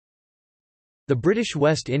The British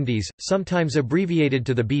West Indies, sometimes abbreviated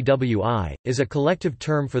to the BWI, is a collective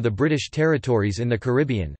term for the British territories in the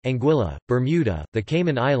Caribbean, Anguilla, Bermuda, the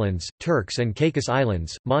Cayman Islands, Turks and Caicos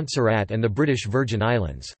Islands, Montserrat and the British Virgin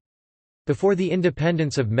Islands. Before the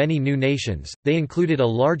independence of many new nations, they included a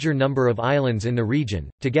larger number of islands in the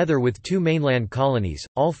region, together with two mainland colonies,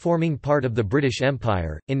 all forming part of the British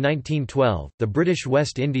Empire. In 1912, the British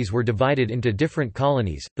West Indies were divided into different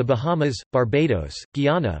colonies: the Bahamas, Barbados,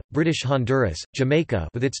 Guyana, British Honduras, Jamaica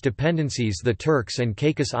with its dependencies the Turks and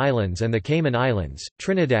Caicos Islands and the Cayman Islands,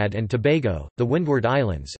 Trinidad and Tobago, the Windward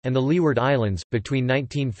Islands, and the Leeward Islands. Between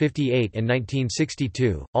 1958 and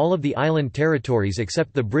 1962, all of the island territories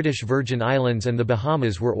except the British Virgin Islands and the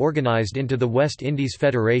Bahamas were organized into the West Indies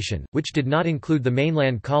Federation, which did not include the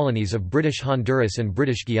mainland colonies of British Honduras and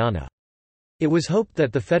British Guiana. It was hoped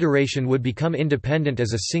that the federation would become independent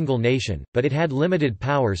as a single nation, but it had limited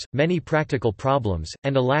powers, many practical problems,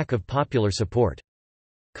 and a lack of popular support.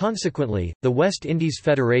 Consequently, the West Indies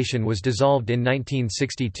Federation was dissolved in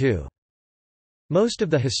 1962. Most of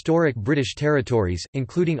the historic British territories,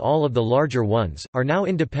 including all of the larger ones, are now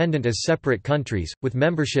independent as separate countries, with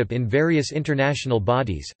membership in various international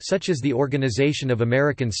bodies, such as the Organization of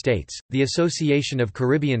American States, the Association of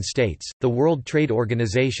Caribbean States, the World Trade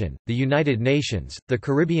Organization, the United Nations, the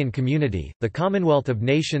Caribbean Community, the Commonwealth of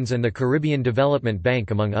Nations and the Caribbean Development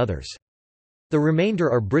Bank among others. The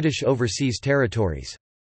remainder are British overseas territories.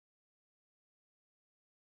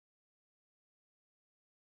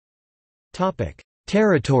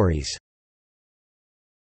 Territories.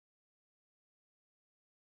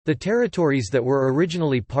 The territories that were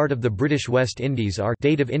originally part of the British West Indies are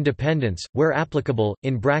date of independence, where applicable,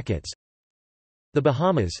 in brackets. The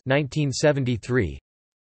Bahamas 1973,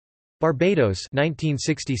 Barbados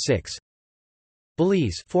 1966,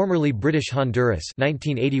 Belize, formerly British Honduras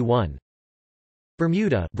 1981,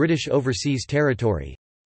 Bermuda, British Overseas Territory,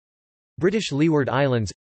 British Leeward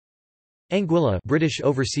Islands, Anguilla, British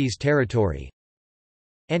Overseas Territory,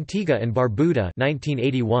 Antigua and Barbuda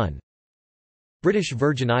 1981, British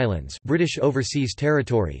Virgin Islands, British Overseas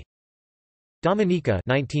Territory, Dominica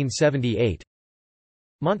 1978,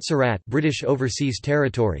 Montserrat, British Overseas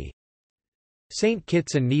Territory, St.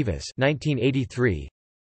 Kitts and Nevis 1983,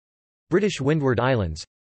 British Windward Islands,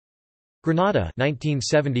 Grenada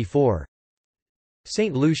 1974,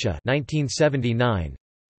 St. Lucia 1979,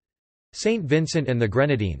 St. Vincent and the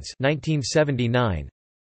Grenadines 1979,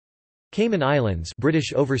 Cayman Islands,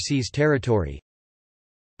 British Overseas Territory,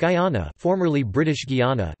 Guyana, formerly British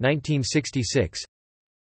Guiana 1966,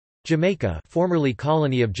 Jamaica, formerly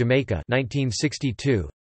Colony of Jamaica 1962,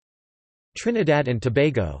 Trinidad and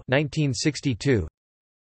Tobago 1962,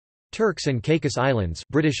 Turks and Caicos Islands,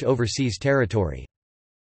 British Overseas Territory.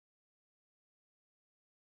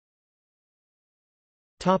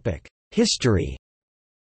 Topic: History.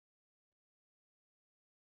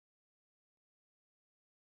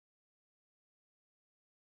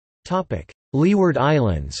 Leeward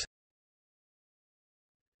Islands.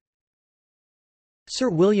 Sir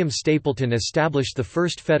William Stapleton established the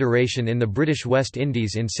first federation in the British West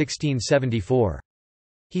Indies in 1674.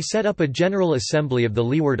 He set up a General Assembly of the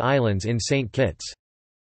Leeward Islands in St. Kitts.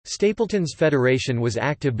 Stapleton's federation was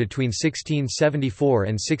active between 1674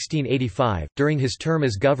 and 1685, during his term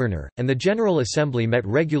as governor, and the General Assembly met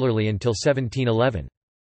regularly until 1711.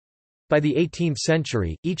 By the 18th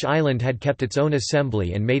century, each island had kept its own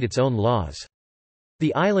assembly and made its own laws.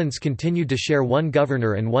 The islands continued to share one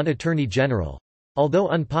governor and one attorney general. Although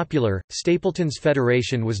unpopular, Stapleton's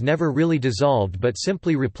federation was never really dissolved but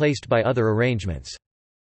simply replaced by other arrangements.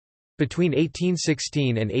 Between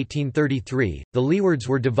 1816 and 1833, the Leewards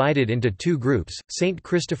were divided into two groups, St.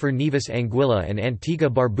 Christopher Nevis Anguilla and Antigua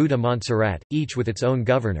Barbuda Montserrat, each with its own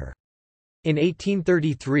governor. In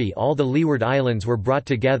 1833 all the Leeward Islands were brought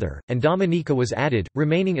together, and Dominica was added,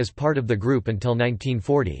 remaining as part of the group until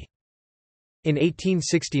 1940. In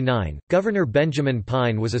 1869, Governor Benjamin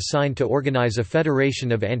Pyne was assigned to organize a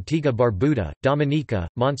federation of Antigua Barbuda, Dominica,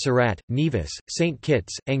 Montserrat, Nevis, St.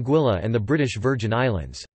 Kitts, Anguilla and the British Virgin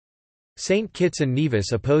Islands. St. Kitts and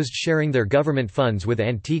Nevis opposed sharing their government funds with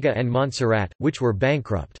Antigua and Montserrat, which were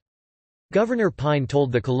bankrupt. Governor Pyne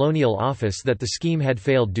told the Colonial Office that the scheme had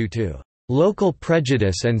failed due to local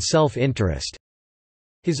prejudice and self-interest.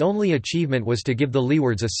 His only achievement was to give the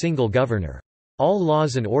Leewards a single governor. All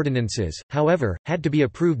laws and ordinances, however, had to be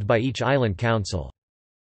approved by each island council.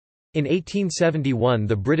 In 1871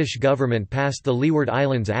 the British government passed the Leeward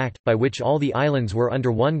Islands Act, by which all the islands were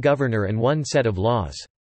under one governor and one set of laws.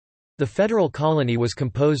 The federal colony was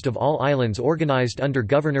composed of all islands organized under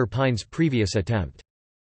Governor Pyne's previous attempt.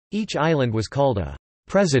 Each island was called a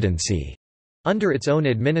presidency. under its own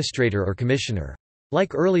administrator or commissioner.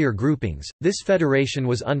 Like earlier groupings, this federation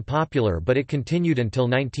was unpopular, but it continued until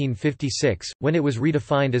 1956, when it was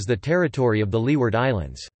redefined as the territory of the Leeward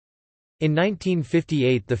Islands. In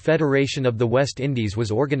 1958 the Federation of the West Indies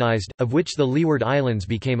was organized, of which the Leeward Islands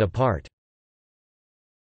became a part.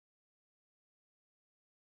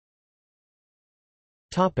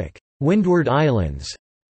 Windward Islands.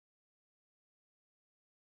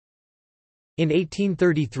 In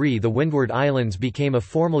 1833 the Windward Islands became a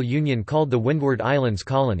formal union called the Windward Islands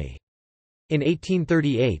Colony. In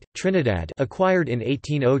 1838, Trinidad, acquired in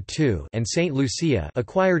 1802, and St. Lucia,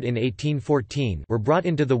 acquired in 1814, were brought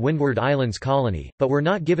into the Windward Islands Colony, but were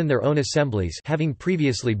not given their own assemblies, having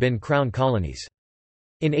previously been crown colonies.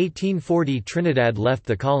 In 1840 Trinidad left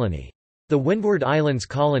the colony. The Windward Islands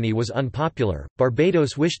Colony was unpopular,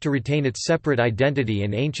 Barbados wished to retain its separate identity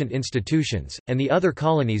and ancient institutions, and the other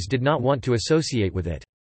colonies did not want to associate with it.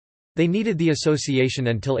 They needed the association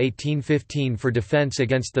until 1815 for defense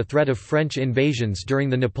against the threat of French invasions during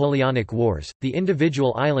the Napoleonic Wars. The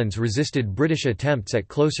individual islands resisted British attempts at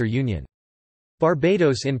closer union.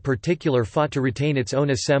 Barbados in particular fought to retain its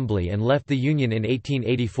own assembly and left the union in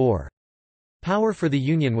 1884. Power for the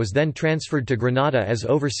union was then transferred to Grenada as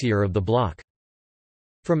overseer of the bloc.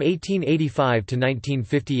 From 1885 to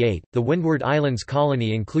 1958, the Windward Islands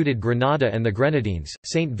Colony included Grenada and the Grenadines,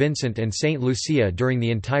 St. Vincent and St. Lucia during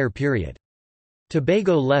the entire period.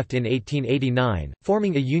 Tobago left in 1889,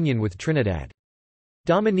 forming a union with Trinidad.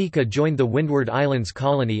 Dominica joined the Windward Islands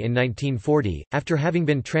Colony in 1940, after having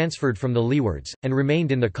been transferred from the Leewards, and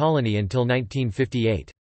remained in the colony until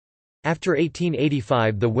 1958. After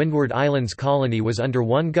 1885 the Windward Islands Colony was under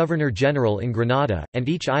one Governor-General in Grenada, and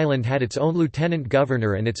each island had its own Lieutenant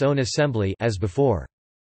Governor and its own assembly as before.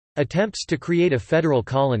 Attempts to create a federal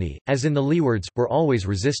colony, as in the Leewards, were always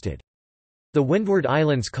resisted. The Windward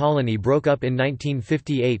Islands Colony broke up in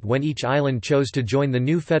 1958 when each island chose to join the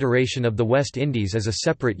new Federation of the West Indies as a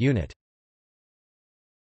separate unit.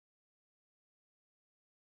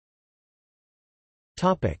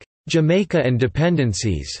 Jamaica and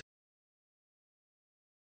dependencies.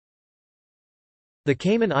 The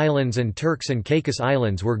Cayman Islands and Turks and Caicos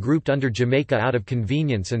Islands were grouped under Jamaica out of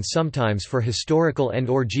convenience and sometimes for historical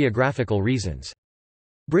and/or geographical reasons.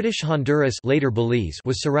 British Honduras, later Belize,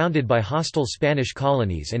 was surrounded by hostile Spanish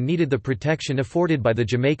colonies and needed the protection afforded by the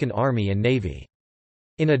Jamaican Army and Navy.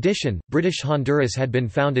 In addition, British Honduras had been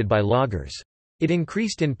founded by loggers. It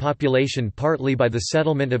increased in population partly by the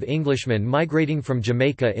settlement of Englishmen migrating from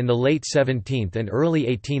Jamaica in the late 17th and early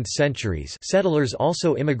 18th centuries. Settlers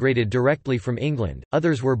also immigrated directly from England,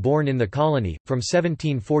 others were born in the colony. From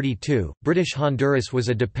 1742, British Honduras was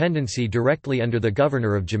a dependency directly under the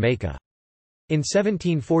Governor of Jamaica. In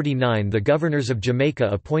 1749 the governors of Jamaica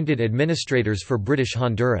appointed administrators for British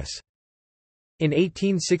Honduras. In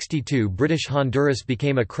 1862 British Honduras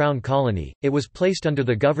became a crown colony, it was placed under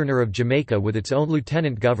the Governor of Jamaica with its own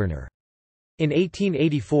lieutenant governor. In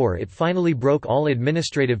 1884 it finally broke all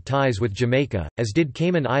administrative ties with Jamaica, as did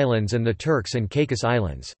Cayman Islands and the Turks and Caicos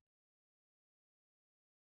Islands.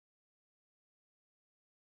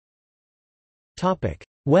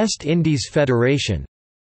 West Indies Federation.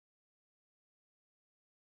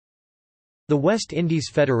 The West Indies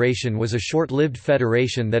Federation was a short-lived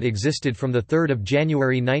federation that existed from 3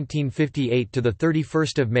 January 1958 to 31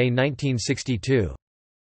 May 1962.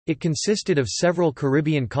 It consisted of several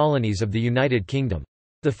Caribbean colonies of the United Kingdom.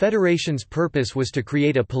 The federation's purpose was to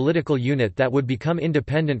create a political unit that would become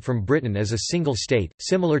independent from Britain as a single state,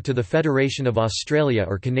 similar to the Federation of Australia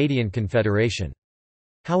or Canadian Confederation.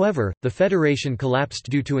 However, the federation collapsed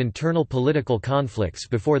due to internal political conflicts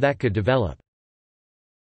before that could develop.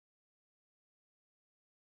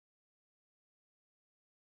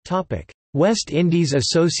 West Indies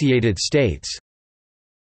Associated States.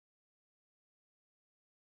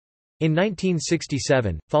 In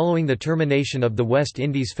 1967, following the termination of the West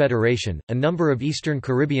Indies Federation, a number of Eastern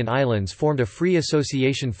Caribbean islands formed a free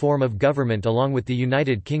association form of government along with the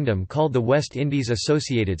United Kingdom called the West Indies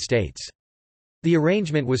Associated States. The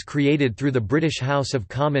arrangement was created through the British House of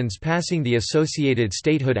Commons passing the Associated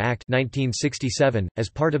Statehood Act 1967. As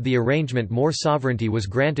part of the arrangement, more sovereignty was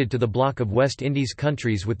granted to the bloc of West Indies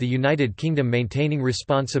countries, with the United Kingdom maintaining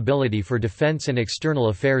responsibility for defence and external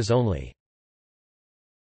affairs only.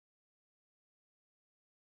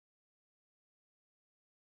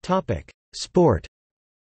 Sport.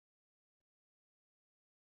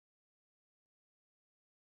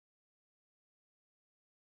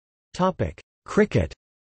 Cricket.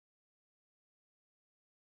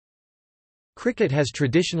 Cricket has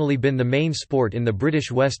traditionally been the main sport in the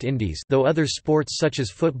British West Indies, though other sports such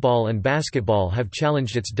as football and basketball have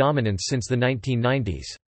challenged its dominance since the 1990s.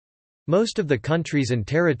 Most of the countries and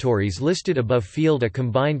territories listed above field a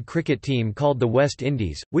combined cricket team called the West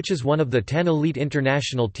Indies, which is one of the 10 elite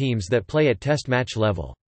international teams that play at Test match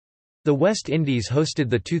level. The West Indies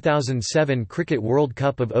hosted the 2007 Cricket World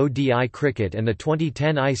Cup of ODI cricket and the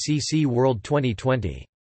 2010 ICC World Twenty20.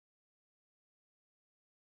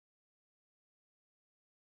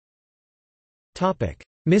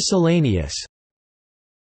 Miscellaneous.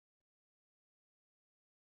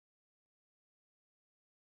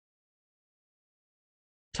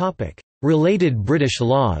 Related British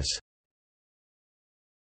laws.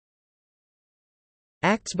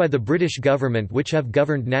 Acts by the British government which have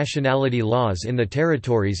governed nationality laws in the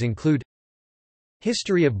territories include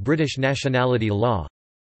History of British nationality law,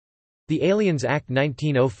 the Aliens Act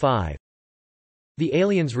 1905, the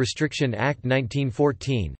Aliens Restriction Act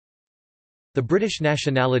 1914, the British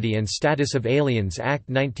Nationality and Status of Aliens Act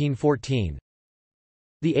 1914,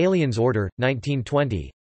 the Aliens Order,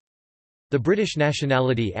 1920. The British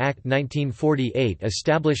Nationality Act 1948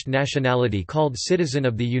 established nationality called Citizen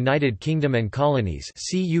of the United Kingdom and Colonies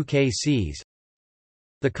 (CUKCs).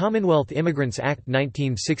 The Commonwealth Immigrants Act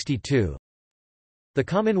 1962. The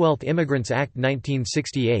Commonwealth Immigrants Act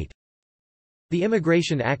 1968. The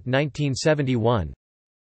Immigration Act 1971.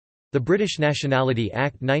 The British Nationality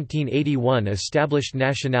Act 1981 established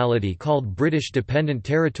nationality called British Dependent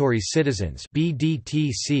Territories Citizens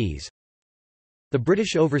 (BDTCs). The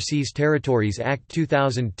British Overseas Territories Act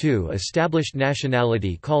 2002 established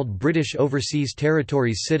nationality called British Overseas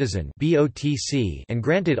Territories Citizen (BOTC) and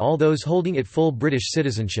granted all those holding it full British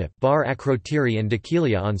citizenship bar Akrotiri and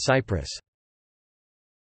Dhekelia on Cyprus.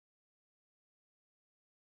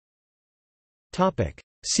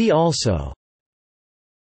 See also: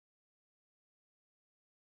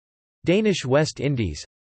 Danish West Indies,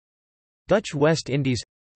 Dutch West Indies,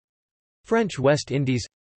 French West Indies,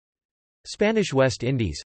 Spanish West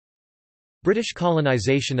Indies, British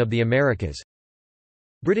colonization of the Americas,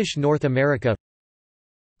 British North America,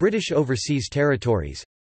 British Overseas Territories,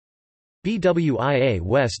 BWIA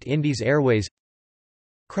West Indies Airways,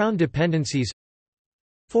 Crown Dependencies,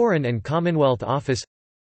 Foreign and Commonwealth Office,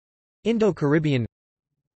 Indo-Caribbean,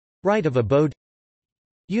 Right of Abode,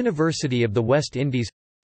 University of the West Indies,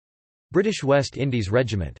 British West Indies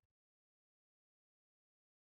Regiment.